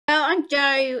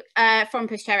Jo from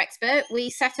Pushchair Expert. We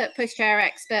set up Pushchair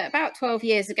Expert about 12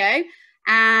 years ago,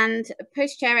 and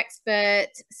Pushchair Expert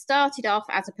started off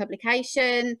as a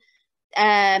publication,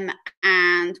 and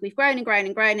we've grown and grown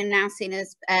and grown, and now seen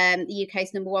as the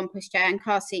UK's #1 pushchair and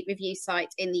car seat review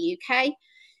site in the UK.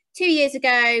 2 years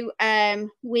ago,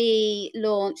 we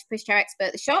launched Pushchair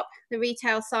Expert, the shop, the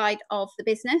retail side of the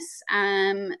business.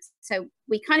 So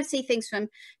we kind of see things from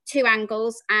two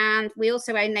angles, and we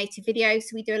also own native video. So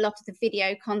we do a lot of the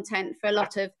video content for a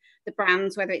lot of the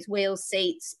brands, whether it's wheels,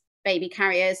 seats, baby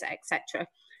carriers, etc.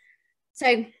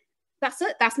 So that's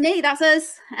it. That's me. That's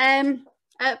us.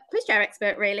 Pushchair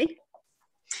Expert, really.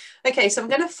 Okay, so I'm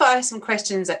going to fire some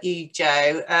questions at you,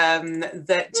 Jo.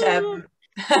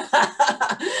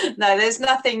 No, there's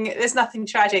nothing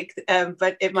tragic,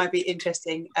 but it might be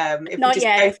interesting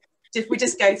if we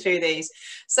just go through these.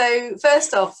 So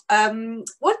first off,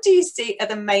 what do you see are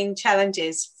the main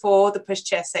challenges for the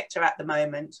pushchair sector at the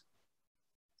moment?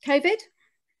 COVID,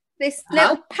 this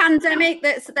little pandemic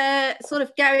that's sort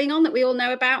of going on that we all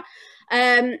know about.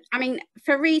 I mean,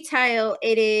 for retail,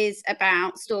 it is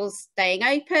about stores staying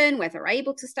open, whether they're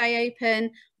able to stay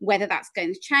open, whether that's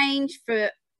going to change. For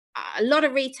a lot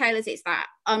of retailers, it's that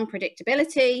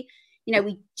unpredictability. You know,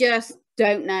 we just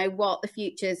don't know what the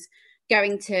future's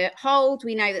going to hold.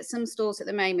 We know that some stores at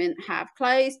the moment have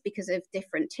closed because of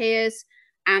different tiers.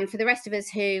 And for the rest of us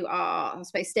who are, I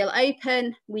suppose, still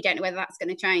open, we don't know whether that's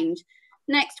going to change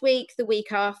next week, the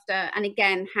week after, and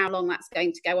again, how long that's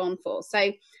going to go on for.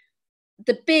 So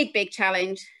the big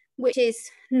challenge, which is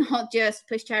not just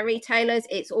pushchair retailers,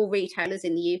 it's all retailers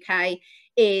in the UK,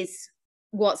 is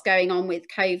what's going on with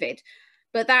COVID.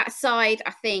 But that side,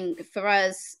 I think for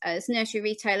us as nursery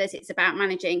retailers, it's about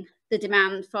managing the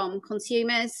demand from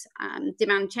consumers.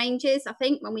 Demand changes, I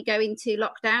think, when we go into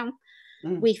lockdown.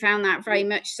 We found that very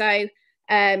much so.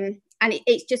 And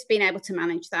it's just being able to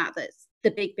manage that. That's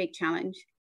the big challenge.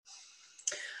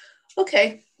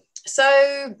 Okay,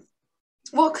 so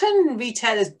what can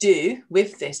retailers do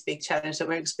with this big challenge that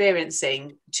we're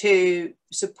experiencing to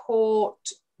support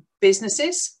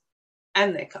businesses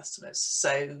and their customers?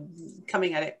 So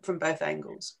coming at it from both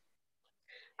angles.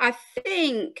 I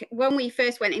think when we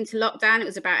first went into lockdown, it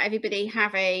was about everybody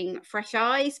having fresh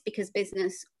eyes because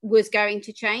business was going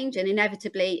to change, and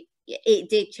inevitably it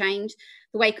did change.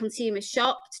 The way consumers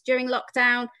shopped during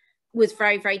lockdown was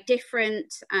very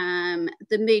different.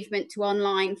 The movement to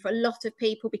online for a lot of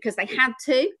people, because they had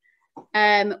to,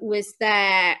 was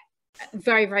there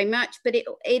very much. But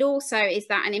it also is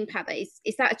that an impact that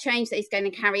is that a change that is going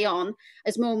to carry on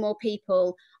as more and more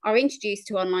people are introduced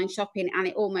to online shopping, and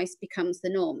it almost becomes the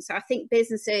norm. So I think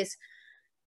businesses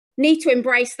need to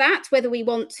embrace that, whether we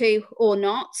want to or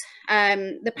not.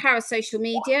 The power of social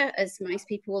media, as most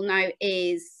people will know,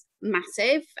 is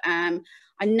massive.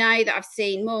 I know that I've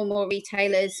seen more and more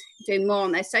retailers doing more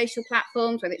on their social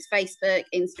platforms, whether it's Facebook,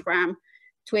 Instagram,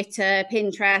 Twitter,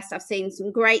 Pinterest. I've seen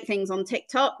some great things on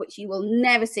TikTok, which you will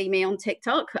never see me on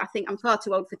TikTok. I think I'm far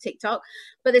too old for TikTok.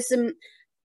 But there's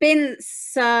been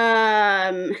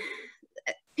some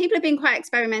people have been quite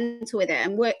experimental with it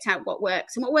and worked out what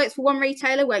works. And what works for one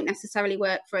retailer won't necessarily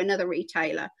work for another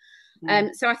retailer.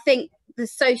 So I think the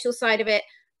social side of it,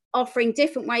 offering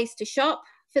different ways to shop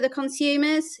for the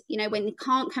consumers, you know, when you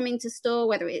can't come into store,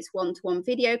 whether it's one-to-one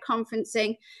video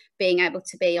conferencing, being able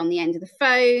to be on the end of the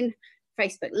phone,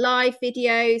 Facebook Live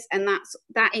videos, and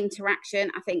that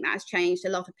interaction, I think that has changed a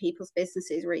lot of people's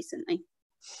businesses recently.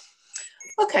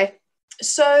 Okay,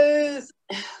 so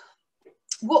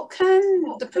what can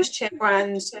the pushchair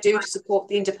brands do to support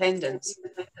the independents?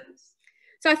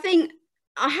 So I think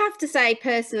I have to say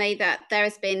personally that there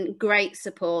has been great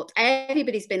support.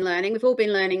 Everybody's been learning. We've all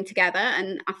been learning together.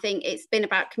 And I think it's been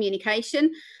about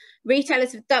communication.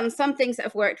 Retailers have done some things that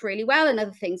have worked really well and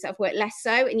other things that have worked less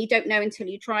so. And you don't know until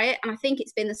you try it. And I think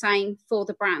it's been the same for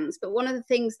the brands. But one of the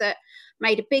things that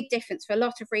made a big difference for a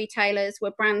lot of retailers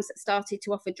were brands that started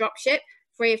to offer dropship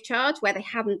free of charge where they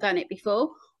hadn't done it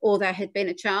before, or there had been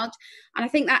a charge. And I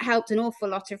think that helped an awful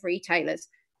lot of retailers.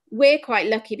 We're quite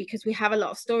lucky because we have a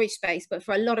lot of storage space, but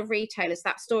for a lot of retailers,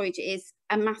 that storage is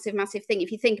a massive thing.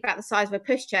 If you think about the size of a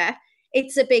pushchair,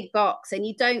 it's a big box, and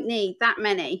you don't need that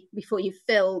many before you've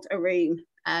filled a room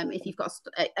if you've got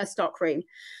a stock room.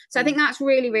 So I think that's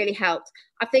really helped.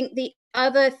 I think the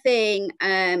other thing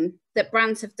that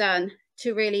brands have done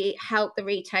to really help the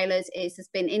retailers there's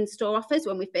been in-store offers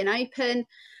when we've been open,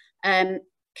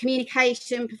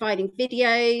 communication, providing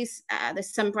videos.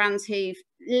 There's some brands who've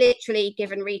literally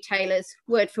given retailers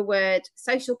word for word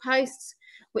social posts,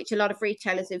 which a lot of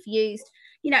retailers have used,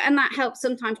 you know, and that helps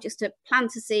sometimes just to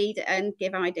plant a seed and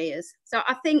give ideas. So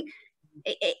I think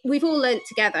we've all learned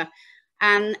together.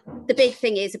 And the big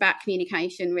thing is about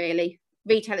communication, really.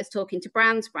 Retailers talking to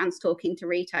brands, brands talking to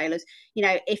retailers. You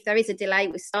know, if there is a delay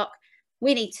with stock,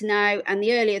 we need to know, and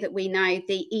the earlier that we know,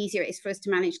 the easier it is for us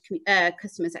to manage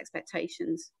customers'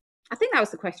 expectations. I think that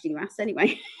was the question you asked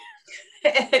anyway.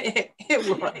 It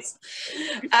was.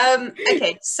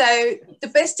 Okay, so the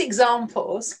best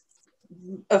examples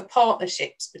of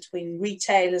partnerships between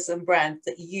retailers and brands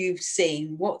that you've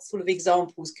seen, what sort of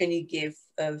examples can you give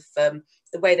of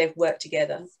the way they've worked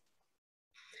together?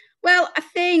 Well, I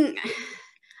think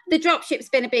the dropship's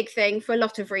been a big thing for a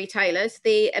lot of retailers,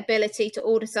 the ability to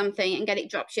order something and get it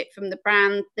dropshipped from the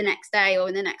brand the next day or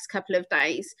in the next couple of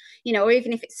days, you know, or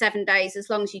even if it's 7 days, as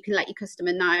long as you can let your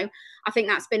customer know. I think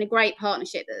that's been a great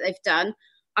partnership that they've done.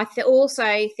 I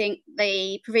also think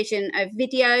the provision of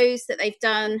videos that they've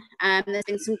done, there's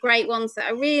been some great ones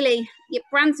that are really,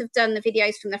 brands have done the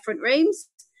videos from their front rooms.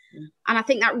 And I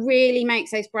think that really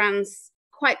makes those brands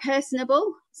quite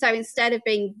personable. So instead of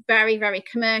being very, very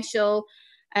commercial,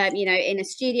 you know, in a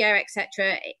studio,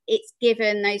 etc., it's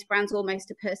given those brands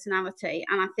almost a personality.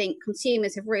 And I think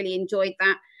consumers have really enjoyed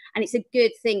that. And it's a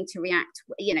good thing to react,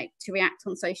 you know, to react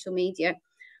on social media.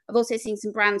 I've also seen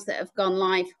some brands that have gone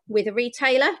live with a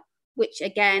retailer, which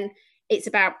again, it's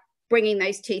about bringing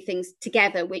those two things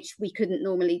together, which we couldn't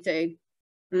normally do.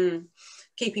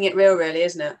 Keeping it real, really,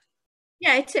 isn't it?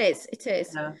 Yeah, it is. It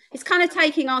is. Yeah. It's kind of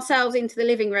taking ourselves into the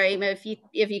living room of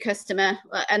your customer,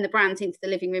 and the brand into the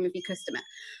living room of your customer.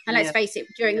 And let's face it,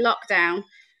 during lockdown,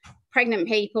 pregnant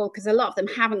people, because a lot of them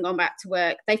haven't gone back to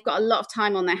work, they've got a lot of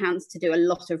time on their hands to do a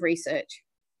lot of research.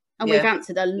 And we've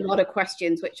answered a lot of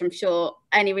questions, which I'm sure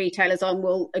any retailers on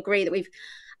will agree that we've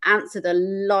answered a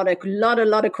lot of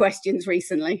questions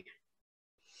recently.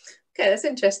 Okay, that's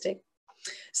interesting.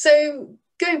 So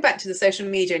going back to the social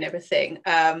media and everything,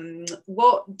 how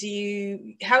do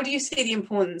you see the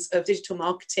importance of digital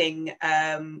marketing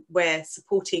where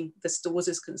supporting the stores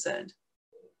is concerned?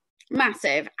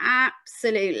 Massive,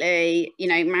 absolutely, you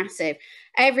know, massive.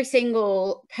 Every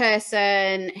single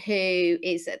person who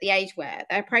is at the age where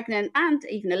they're pregnant and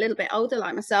even a little bit older,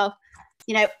 like myself,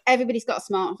 you know, everybody's got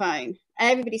a smartphone.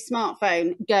 Everybody's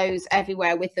smartphone goes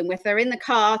everywhere with them. If they're in the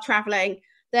car traveling,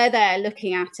 they're there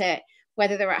looking at it.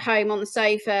 Whether they're at home on the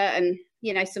sofa and,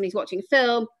 you know, somebody's watching a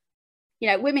film, you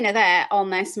know, women are there on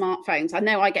their smartphones. I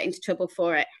know I get into trouble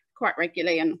for it quite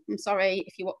regularly, and I'm sorry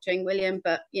if you're watching, William,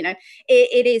 but, you know,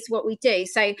 it is what we do.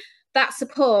 So that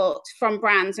support from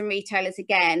brands and retailers,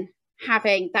 again,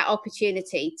 having that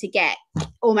opportunity to get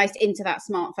almost into that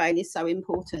smartphone is so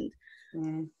important.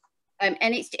 And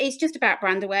it's just about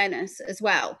brand awareness as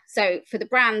well. So for the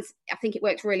brands, I think it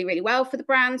works really, really well for the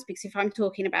brands, because if I'm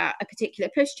talking about a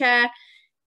particular pushchair,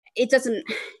 it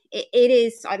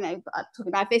is, I know, I'm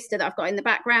talking about Vista that I've got in the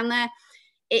background there.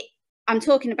 I'm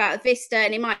talking about a Vista,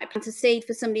 and it might plant a seed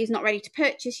for somebody who's not ready to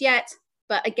purchase yet.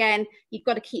 But again, you've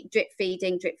got to keep drip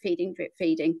feeding, drip feeding, drip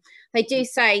feeding. They do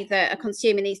say that a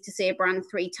consumer needs to see a brand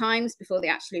 3 times before they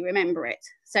actually remember it.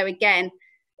 So again,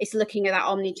 it's looking at that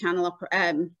omni-channel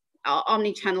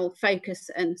focus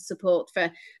and support for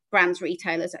brands,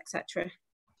 retailers, etc.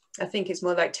 I think it's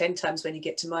more like 10 times when you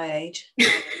get to my age.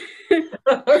 15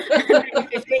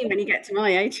 when you get to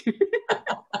my age.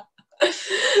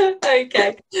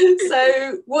 Okay,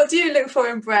 so what do you look for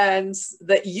in brands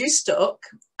that you stock?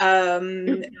 So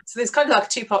there's kind of like a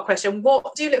 2-part question.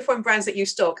 What do you look for in brands that you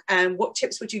stock, and what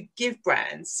tips would you give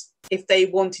brands if they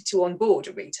wanted to onboard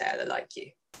a retailer like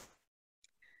you?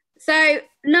 So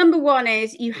number 1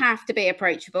 is you have to be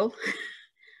approachable.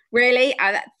 Really,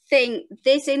 I think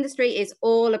this industry is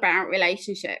all about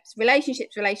relationships.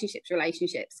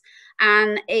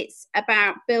 And it's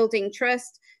about building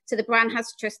trust. So the brand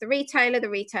has to trust the retailer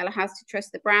has to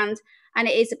trust the brand, and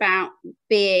it is about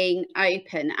being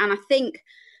open. And I think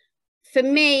for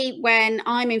me, when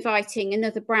I'm inviting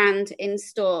another brand in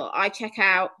store, I check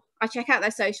out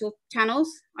their social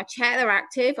channels. I check they're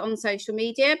active on social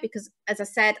media, because, as I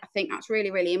said, I think that's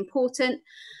really, really important.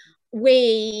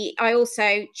 I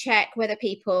also check whether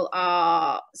people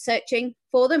are searching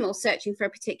for them or searching for a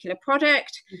particular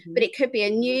product. But it could be a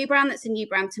new brand that's a new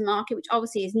brand to market, which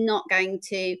obviously is not going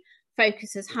to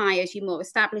focus as high as your more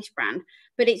established brand.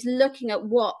 But it's looking at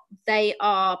what they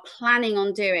are planning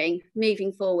on doing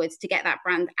moving forwards to get that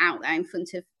brand out there in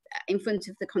front of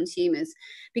the consumers.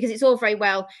 Because it's all very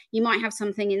well, you might have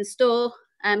something in store,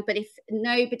 but if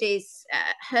nobody's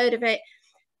heard of it,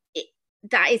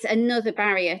 that is another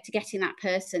barrier to getting that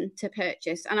person to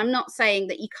purchase. And I'm not saying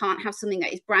that you can't have something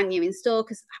that is brand new in store,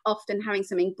 because often having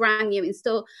something brand new in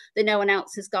store that no one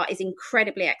else has got is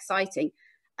incredibly exciting.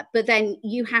 but then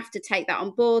you have to take that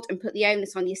on board and put the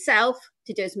onus on yourself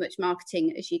to do as much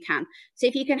marketing as you can. So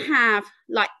if you can have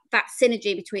like that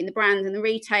synergy between the brand and the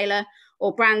retailer,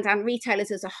 or brand and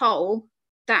retailers as a whole,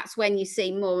 that's when you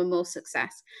see more and more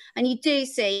success. And you do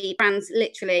see brands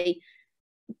literally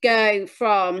go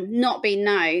from not being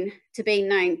known to being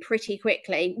known pretty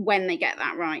quickly when they get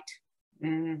that right.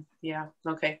 Yeah,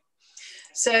 okay.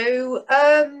 So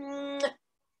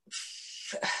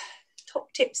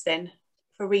top tips then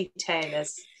for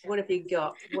retailers. What have you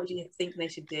got? What do you think they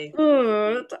should do?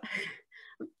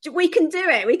 We can do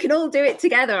it. We can all do it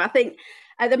together. I think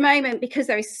at the moment, because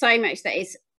there is so much that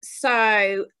is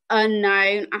so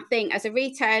unknown, I think as a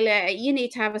retailer, you need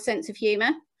to have a sense of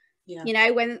humour. Yeah. You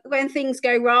know, when things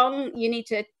go wrong, you need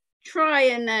to try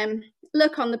and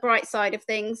look on the bright side of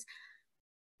things.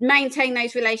 Maintain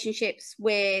those relationships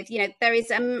with, you know, there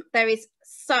is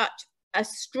such a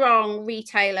strong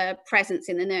retailer presence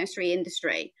in the nursery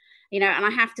industry, you know, and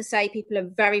I have to say people are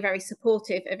very, very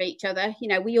supportive of each other. You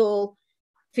know, we all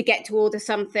forget to order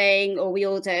something, or we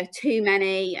order too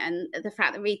many, and the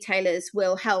fact that retailers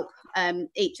will help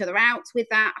each other out with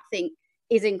that, I think,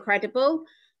 is incredible.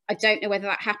 I don't know whether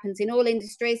that happens in all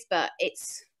industries, but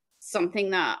it's something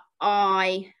that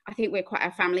I think we're quite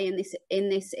a family in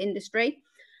this industry.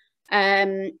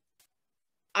 And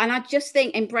I just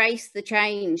think embrace the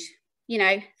change. You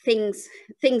know, things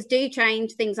do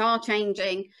change, things are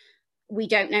changing. We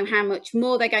don't know how much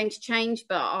more they're going to change,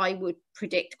 but I would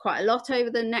predict quite a lot over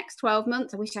the next 12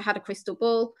 months. I wish I had a crystal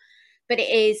ball, but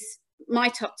my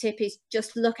top tip is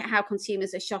just look at how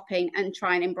consumers are shopping and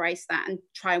try and embrace that and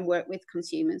try and work with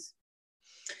consumers.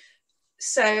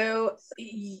 So,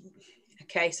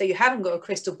 okay, so you haven't got a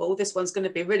crystal ball. This one's going to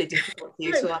be really difficult for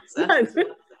you to answer. No.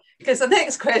 Because the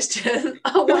next question,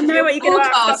 I want your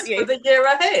forecast for the year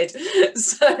ahead.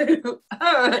 So,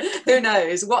 who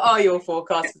knows? What are your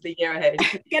forecasts for the year ahead?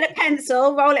 Get a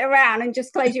pencil, roll it around, and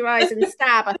just close your eyes and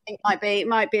stab. I think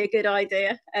might be a good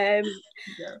idea. Yeah.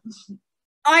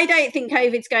 I don't think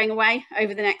COVID's going away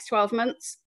over the next 12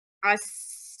 months. I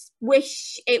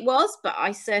wish it was, but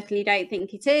I certainly don't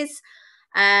think it is.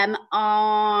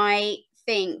 I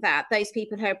think that those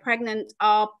people who are pregnant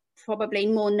are probably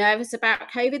more nervous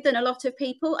about COVID than a lot of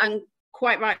people, and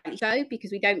quite rightly so,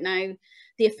 because we don't know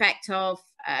the effect of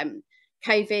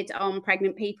COVID on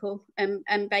pregnant people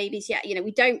and babies yet. You know,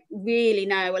 we don't really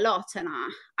know a lot, and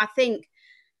I think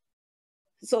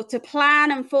sort of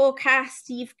plan and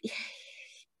forecast,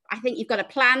 I think you've got a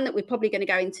plan that we're probably going to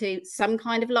go into some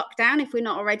kind of lockdown if we're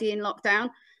not already in lockdown.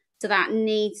 So that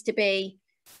needs to be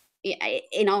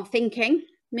in our thinking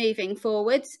moving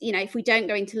forwards. You know, if we don't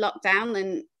go into lockdown,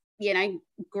 then, you know,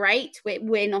 great.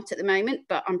 We're not at the moment,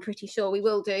 but I'm pretty sure we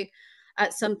will do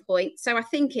at some point. So I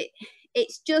think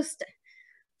it's just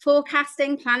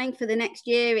forecasting, planning for the next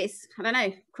year is, I don't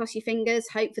know, cross your fingers,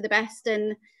 hope for the best,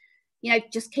 and, you know,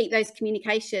 just keep that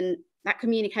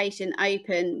communication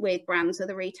open with brands or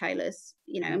the retailers,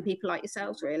 you know, and people like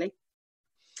yourselves, really.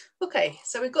 Okay,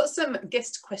 so we've got some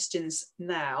guest questions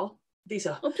now. These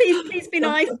are... Oh, please be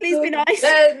nice. Please be nice.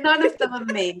 None of them are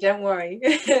mean, don't worry.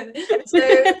 So,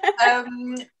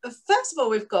 first of all,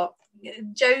 we've got,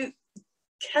 Jo,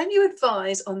 can you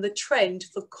advise on the trend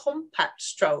for compact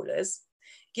strollers,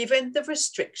 given the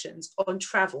restrictions on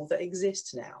travel that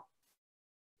exist now?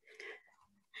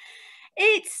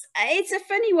 It's a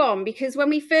funny one, because when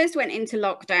we first went into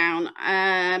lockdown,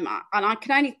 and I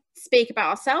can only speak about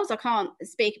ourselves, I can't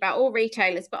speak about all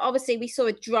retailers, but obviously we saw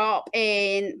a drop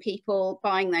in people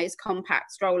buying those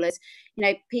compact strollers. You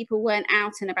know, people weren't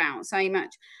out and about so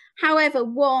much. However,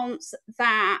 once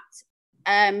that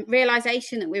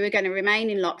realization that we were going to remain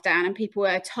in lockdown and people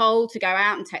were told to go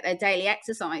out and take their daily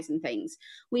exercise and things,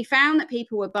 we found that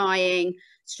people were buying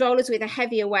strollers with a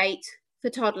heavier weight for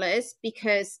toddlers,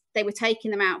 because they were taking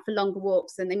them out for longer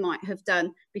walks than they might have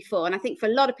done before. And I think for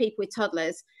a lot of people with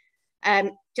toddlers,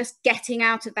 just getting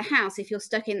out of the house, if you're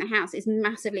stuck in the house, is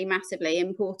massively, massively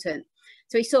important.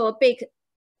 So we saw a big,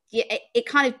 it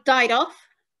kind of died off,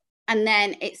 and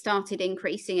then it started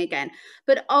increasing again.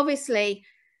 But obviously,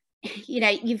 you know,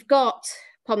 you've got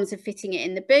problems of fitting it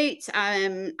in the boot.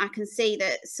 I can see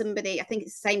that somebody, I think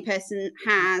it's the same person,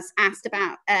 has asked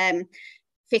about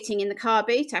fitting in the car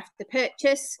boot after the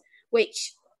purchase,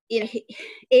 which, you know,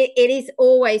 it is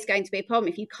always going to be a problem.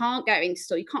 If you can't go into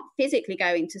store, you can't physically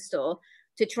go into store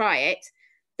to try it,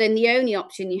 then the only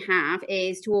option you have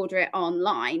is to order it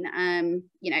online.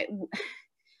 You know,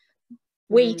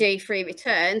 we do free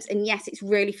returns, and yes, it's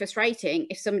really frustrating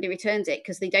if somebody returns it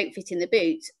because they don't fit in the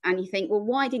boot, and you think, well,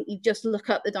 why didn't you just look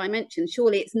up the dimensions?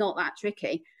 Surely it's not that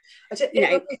tricky.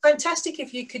 It would be fantastic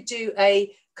if you could do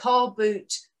a car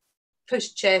boot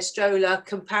pushchair stroller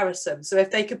comparison. So if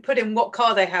they could put in what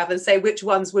car they have and say which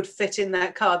ones would fit in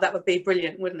that car, that would be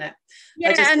brilliant, wouldn't it?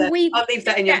 Yeah, and I'll leave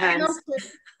that in your hands.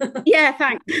 Yeah,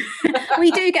 thanks.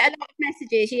 We do get a lot of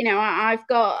messages. You know, I've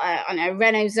got I know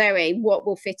Renault Zoe, what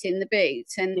will fit in the boot?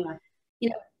 And you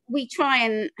know, we try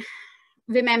and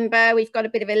remember, we've got a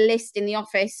bit of a list in the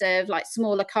office of like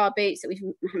smaller car boots that we've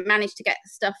managed to get the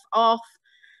stuff off.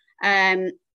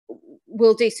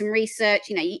 We'll do some research.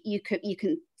 You know, you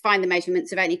can find the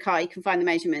measurements of any car, you can find the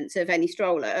measurements of any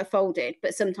stroller folded,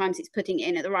 but sometimes it's putting it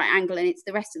in at the right angle and it's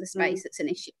the rest of the space that's an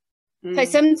issue. So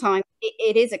sometimes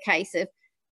it is a case of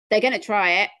they're going to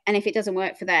try it, and if it doesn't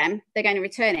work for them, they're going to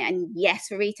return it. And yes,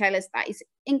 for retailers, that is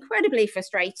incredibly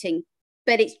frustrating,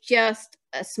 but it's just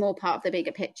a small part of the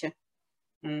bigger picture.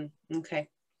 Okay.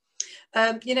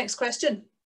 Your next question.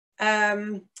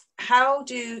 How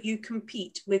do you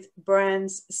compete with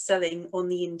brands selling on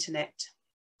the internet?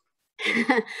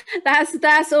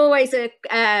 That's always a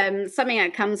something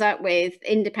that comes up with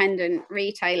independent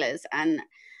retailers, and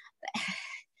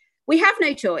we have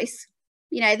no choice.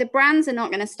 You know, the brands are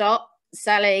not going to stop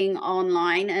selling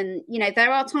online, and you know,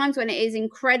 there are times when it is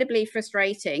incredibly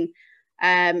frustrating,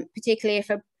 particularly if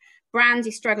a brand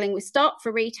is struggling with stock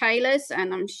for retailers.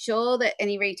 And I'm sure that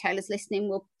any retailers listening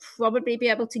will probably be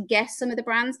able to guess some of the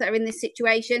brands that are in this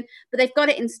situation, but they've got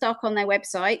it in stock on their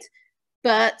website,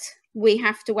 but we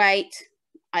have to wait.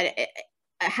 It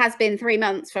has been 3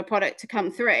 months for a product to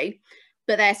come through,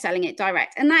 but they're selling it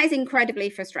direct. And that is incredibly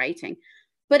frustrating.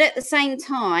 But at the same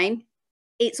time,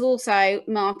 it's also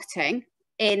marketing,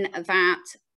 in that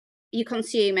your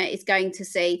consumer is going to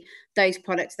see those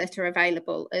products that are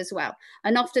available as well.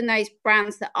 And often those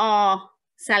brands that are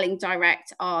selling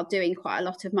direct are doing quite a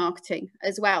lot of marketing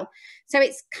as well. So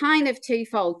it's kind of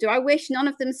twofold. Do I wish none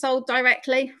of them sold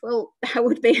directly? Well, that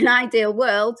would be an ideal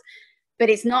world, but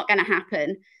it's not going to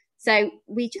happen. So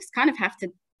we just kind of have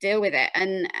to deal with it.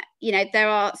 And, you know, there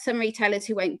are some retailers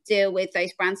who won't deal with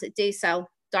those brands that do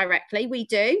sell directly. We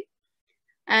do.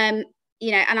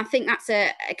 You know, and I think that's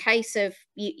a case of,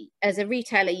 you, as a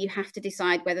retailer, you have to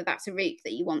decide whether that's a route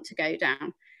that you want to go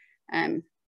down. Does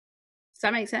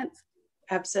that make sense?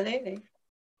 Absolutely.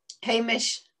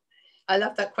 Hamish, I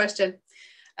love that question.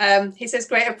 He says,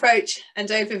 great approach and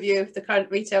overview of the current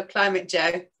retail climate,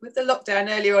 Jo. With the lockdown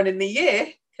earlier on in the year,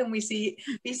 can we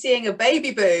be seeing a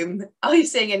baby boom? Are you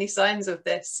seeing any signs of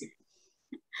this?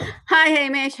 Hi,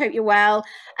 Hamish. Hope you're well.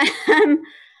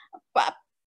 But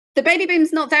the baby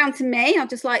boom's not down to me. I'd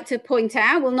just like to point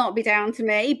out, will not be down to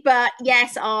me. But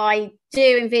yes, I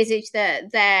do envisage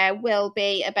that there will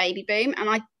be a baby boom. And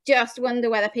I just wonder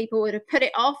whether people would have put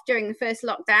it off during the first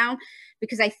lockdown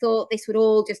because they thought this would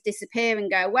all just disappear and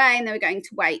go away, and they were going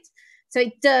to wait. So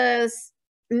it does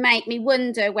make me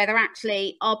wonder whether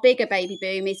actually our bigger baby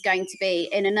boom is going to be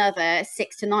in another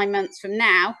 6 to 9 months from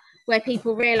now, where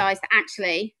people realise that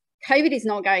actually COVID is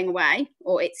not going away,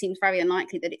 or it seems very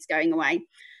unlikely that it's going away.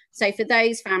 So for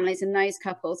those families and those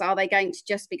couples, are they going to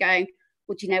just be going,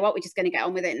 well, do you know what, we're just going to get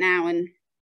on with it now, and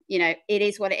you know, it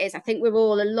is what it is. I think we're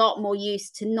all a lot more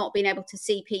used to not being able to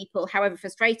see people, however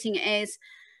frustrating it is.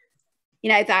 You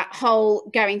know, that whole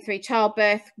going through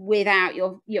childbirth without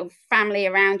your family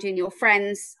around you and your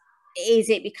friends, is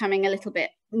it becoming a little bit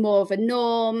more of a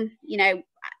norm? You know,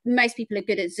 most people are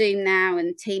good at Zoom now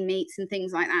and team meets and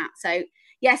things like that. So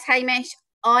yes, Hamish,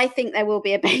 I think there will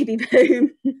be a baby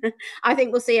boom. I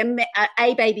think we'll see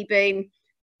a baby boom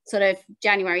sort of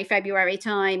January, February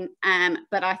time.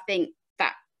 But I think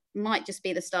that might just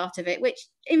be the start of it, which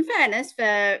in fairness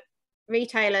for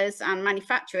retailers and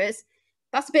manufacturers,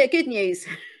 that's a bit of good news.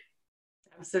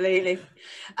 Absolutely.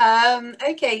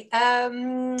 Okay.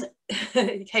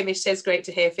 Hamish says, great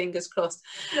to hear, fingers crossed.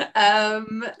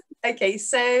 Okay,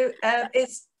 so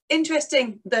it's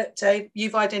interesting that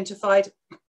you've identified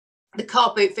the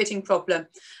car boot fitting problem.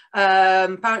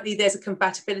 Apparently there's a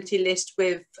compatibility list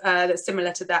with that's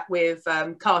similar to that with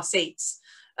car seats.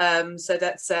 So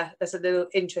that's a little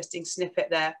interesting snippet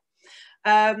there.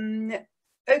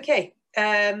 Okay.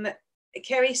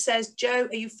 Kerry says, Jo,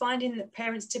 are you finding that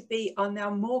parents-to-be are now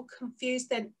more confused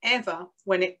than ever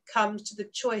when it comes to the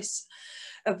choice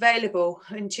available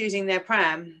in choosing their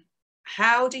pram?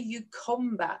 How do you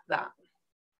combat that?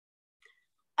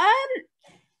 I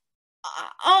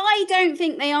don't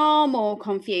think they are more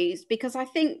confused, because I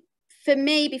think for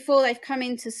me, before they've come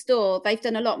into store, they've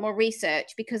done a lot more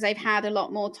research because they've had a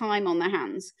lot more time on their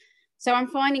hands. So I'm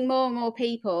finding more and more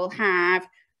people have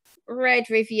read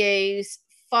reviews,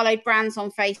 followed brands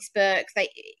on Facebook, they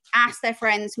ask their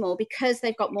friends more because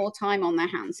they've got more time on their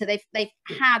hands. So they've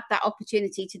had that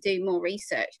opportunity to do more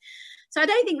research. So I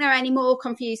don't think they're any more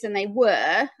confused than they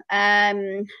were.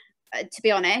 to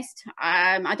be honest.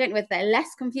 I don't know whether they're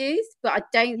less confused, but I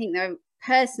don't think they're,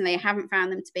 personally, I haven't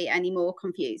found them to be any more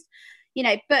confused. You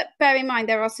know, but bear in mind,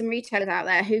 there are some retailers out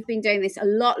there who've been doing this a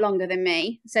lot longer than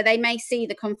me, so they may see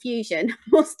the confusion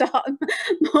more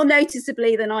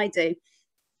noticeably than I do.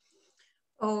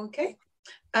 Okay.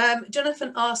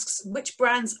 Jonathan asks, which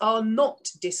brands are not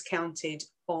discounted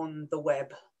on the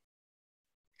web?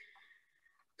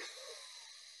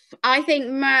 I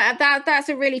think that's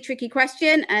a really tricky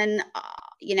question, and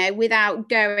you know, without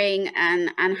going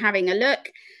and having a look,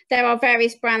 there are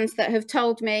various brands that have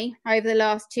told me over the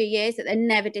last 2 years that they're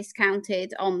never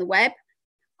discounted on the web.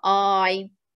 I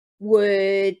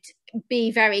would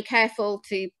be very careful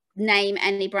to name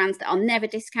any brands that are never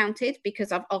discounted,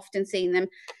 because I've often seen them.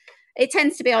 It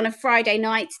tends to be on a Friday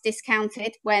night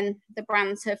discounted when the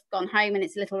brands have gone home and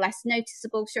it's a little less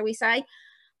noticeable, shall we say.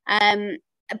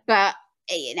 But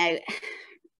you know,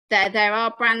 there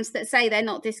are brands that say they're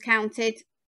not discounted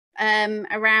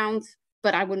around,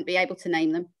 but I wouldn't be able to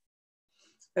name them.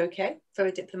 Okay,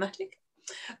 very diplomatic.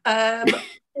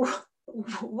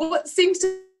 What seems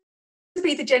to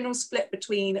be the general split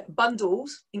between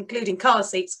bundles, including car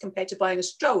seats, compared to buying a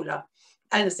stroller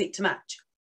and a seat to match?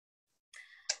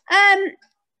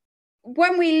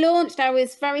 When we launched, I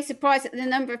was very surprised at the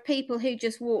number of people who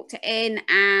just walked in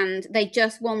and they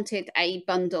just wanted a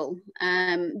bundle.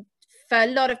 For a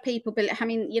lot of people, I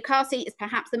mean, your car seat is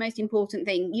perhaps the most important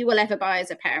thing you will ever buy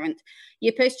as a parent.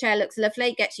 Your pushchair looks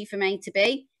lovely, gets you from A to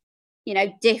B, you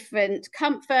know, different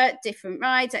comfort, different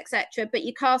rides, etc. But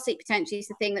your car seat potentially is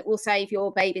the thing that will save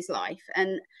your baby's life.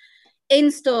 And in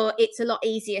store, it's a lot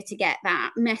easier to get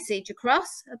that message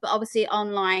across, but obviously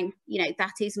online, you know,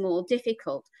 that is more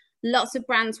difficult. Lots of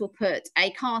brands will put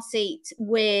a car seat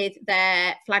with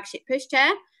their flagship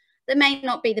pushchair that may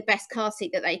not be the best car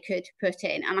seat that they could put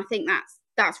in, and I think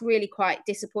that's really quite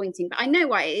disappointing. But I know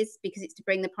why it is, because it's to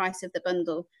bring the price of the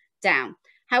bundle down.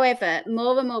 However,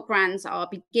 more and more brands are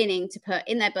beginning to put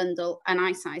in their bundle an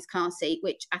i-size car seat,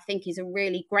 which I think is a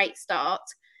really great start.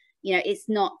 You know, it's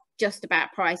not just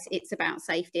about price, it's about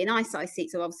safety, and i-size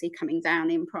seats are obviously coming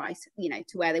down in price, you know,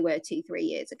 to where they were 2-3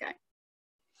 years ago.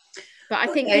 But I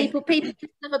think people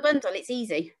love a bundle. It's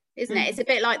easy, isn't it? It's a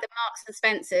bit like the Marks and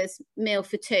Spencer's meal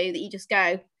for two that you just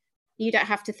go. You don't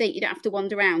have to think. You don't have to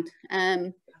wander around.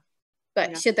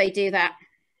 But should they do that?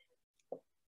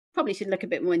 Probably should look a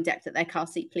bit more in depth at their car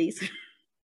seat, please.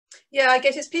 Yeah, I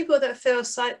guess it's people that feel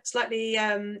slightly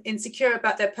insecure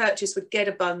about their purchase would get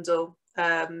a bundle.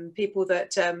 People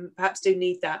that perhaps do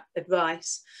need that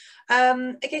advice.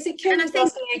 Okay, so Karen's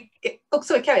asking. Oh,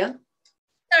 sorry, carry on.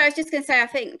 So I was just going to say, I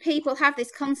think people have this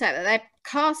concept that their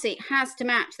car seat has to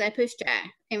match their pushchair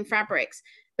in fabrics,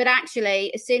 but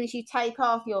actually, as soon as you take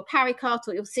off your carry cart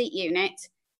or your seat unit,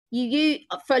 you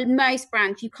for most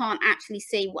brands, you can't actually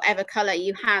see whatever colour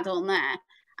you had on there.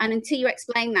 And until you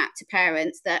explain that to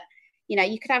parents, that, you know,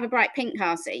 you could have a bright pink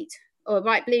car seat or a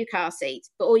bright blue car seat,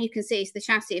 but all you can see is the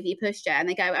chassis of your pushchair, and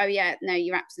they go, oh yeah, no,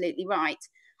 you're absolutely right.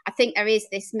 I think there is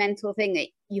this mental thing that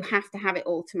you have to have it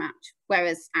all to match,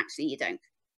 whereas actually you don't.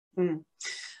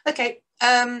 Okay,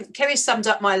 Kerry summed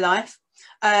up my life.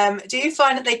 Do you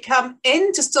find that they come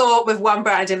into store with one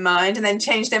brand in mind and then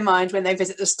change their mind when they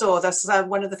visit the store? That's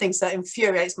one of the things that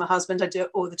infuriates my husband. I do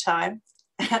it all the time.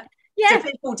 Yeah, so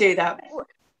people do that.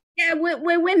 Yeah,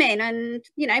 we're women, and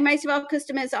you know, most of our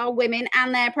customers are women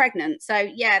and they're pregnant, so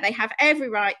yeah, they have every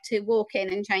right to walk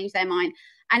in and change their mind.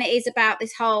 And it is about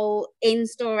this whole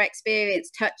in-store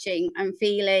experience, touching and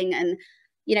feeling, and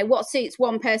you know, what suits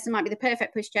one person might be the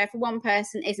perfect pushchair for one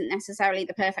person isn't necessarily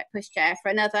the perfect pushchair for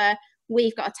another.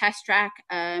 We've got a test track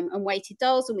and weighted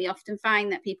dolls, and we often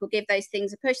find that people give those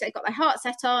things a push. They've got their heart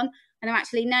set on and they're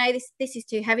actually, no, this is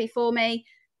too heavy for me.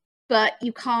 But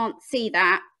you can't see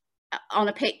that on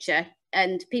a picture,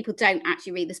 and people don't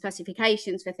actually read the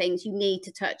specifications for things you need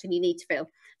to touch and you need to feel.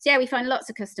 So yeah, we find lots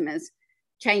of customers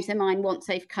change their mind once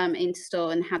they've come into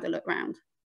store and had a look round.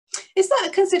 Is that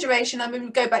a consideration? I mean, we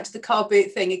go back to the car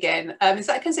boot thing again. Is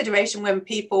that a consideration when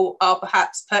people are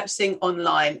perhaps purchasing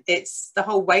online? It's the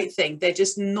whole weight thing. They're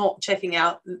just not checking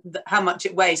out how much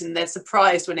it weighs, and they're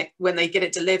surprised when they get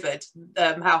it delivered,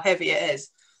 how heavy it is.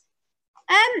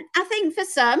 I think for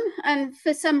some, and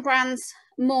for some brands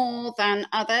more than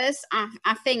others,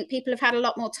 I think people have had a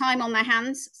lot more time on their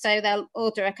hands, so they'll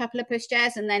order a couple of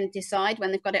pushchairs and then decide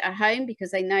when they've got it at home,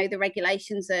 because they know the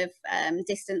regulations of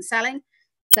distance selling.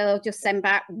 So they'll just send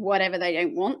back whatever they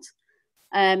don't want,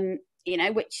 you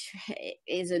know, which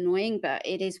is annoying, but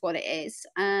it is what it is.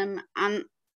 And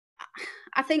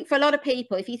I think for a lot of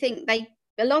people, if you think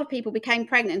a lot of people became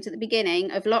pregnant at the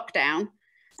beginning of lockdown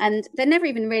and they never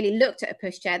even really looked at a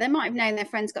pushchair. They might have known their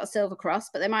friend's got a Silver Cross,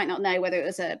 but they might not know whether it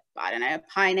was a, I don't know, a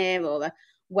Pioneer or a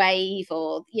Wave,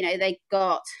 or, you know, they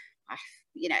got,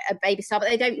 you know, a Baby Star, but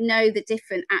they don't know the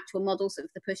different actual models of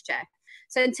the pushchair.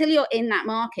 So until you're in that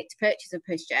market to purchase a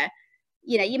pushchair,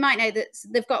 you know, you might know that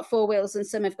they've got 4 wheels and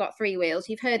some have got 3 wheels.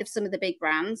 You've heard of some of the big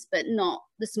brands, but not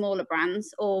the smaller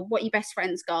brands, or what your best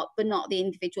friend's got, but not the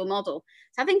individual model.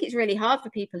 So I think it's really hard for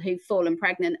people who've fallen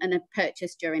pregnant and have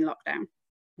purchased during lockdown.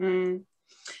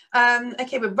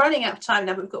 Okay, we're running out of time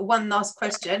now, but we've got one last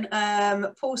question.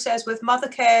 Paul says, with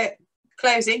Mothercare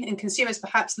closing and consumers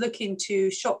perhaps looking to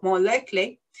shop more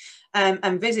locally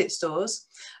and visit stores,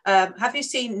 have you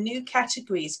seen new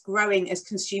categories growing as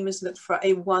consumers look for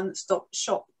a one-stop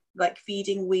shop, like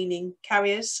feeding, weaning,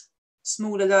 carriers,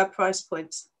 smaller, lower price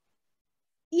points?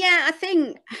 Yeah, I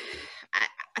think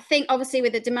obviously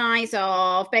with the demise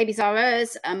of Babies R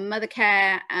Us and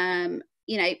Mothercare,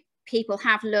 you know, people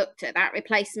have looked at that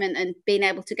replacement and been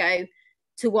able to go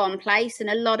to one place, and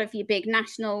a lot of your big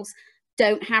nationals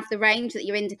don't have the range that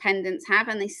your independents have,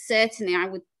 and they certainly, I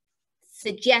would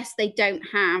suggest, they don't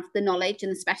have the knowledge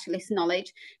and the specialist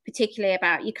knowledge, particularly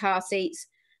about your car seats,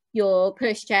 your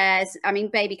pushchairs. I mean,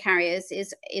 baby carriers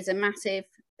is a massive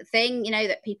thing, you know,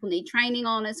 that people need training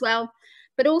on as well.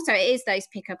 But also it is those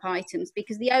pickup items,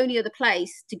 because the only other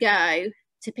place to go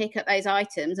to pick up those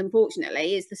items,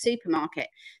 unfortunately, is the supermarket.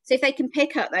 So if they can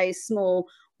pick up those small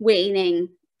weaning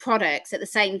products at the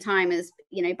same time as,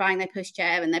 you know, buying their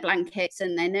pushchair and their blankets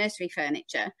and their nursery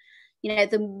furniture, you know,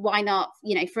 then why not?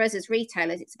 You know, for us as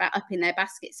retailers, it's about upping their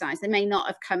basket size. They may not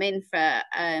have come in for,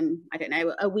 I don't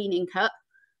know, a weaning cup,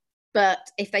 but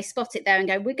if they spot it there and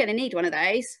go, we're going to need one of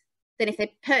those, then if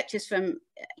they purchase from,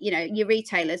 you know, your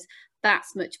retailers,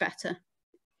 that's much better.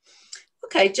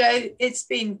 Okay, Jo, it's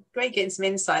been great getting some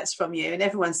insights from you, and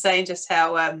everyone's saying just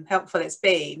how helpful it's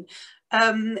been.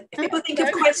 If people think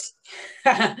of questions,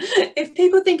 if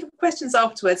people think of questions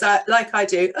afterwards, like I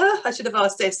do, I should have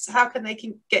asked this, how can they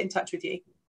get in touch with you?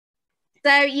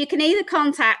 So you can either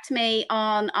contact me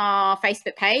on our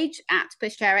Facebook page at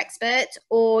Pushchair Expert,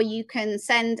 or you can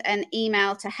send an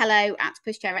email to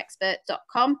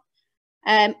hello@pushchairexpert.com,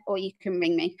 or you can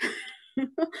ring me.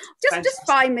 just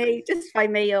find me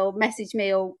or message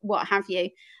me or what have you.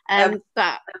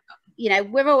 But you know,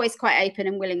 we're always quite open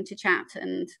and willing to chat,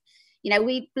 and you know,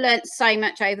 we've learnt so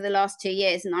much over the last 2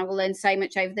 years, and I will learn so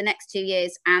much over the next 2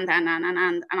 years, and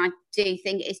I do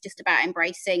think it's just about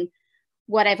embracing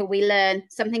whatever we learn.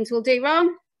 Some things we'll do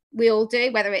wrong, we all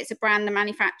do, whether it's a brand, a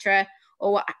manufacturer,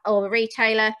 or a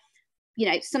retailer. You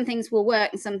know, some things will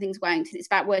work and some things won't, and it's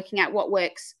about working out what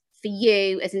works for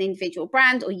you as an individual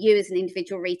brand or you as an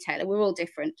individual retailer. We're all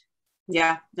different.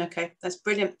 Yeah, okay, that's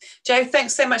brilliant. Jo,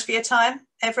 thanks so much for your time.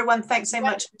 Everyone, thanks so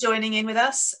much for joining in with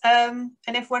us. And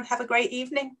everyone, have a great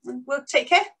evening, and we'll take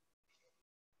care.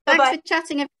 Thanks for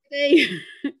chatting, everybody.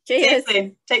 Cheers. See you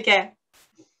soon. Take care.